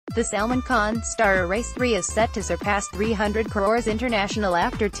The Salman Khan star Race 3 is set to surpass 300 crores international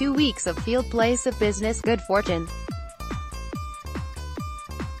after 2 weeks of field place of business good fortune.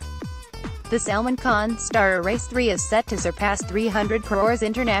 The Salman Khan star Race 3 is set to surpass 300 crores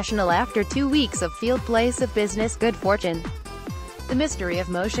international after 2 weeks of field place of business good fortune. The Mystery of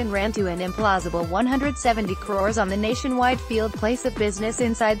Motion ran to an implausible 170 crores on the nationwide field place of business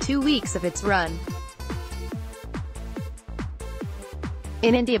inside 2 weeks of its run.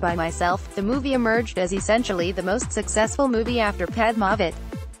 In India by myself, the movie emerged as essentially the most successful movie after Padmavat.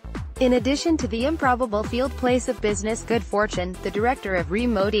 In addition to the improbable field place of business good fortune, the director of Re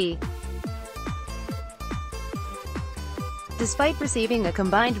Modi, despite receiving a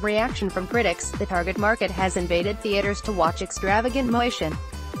combined reaction from critics, the target market has invaded theaters to watch extravagant motion.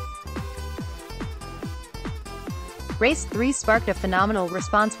 Race 3 sparked a phenomenal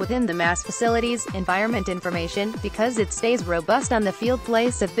response within the mass facilities environment information, because it stays robust on the field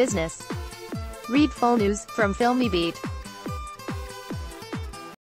place of business. Read full news from Filmy Beat.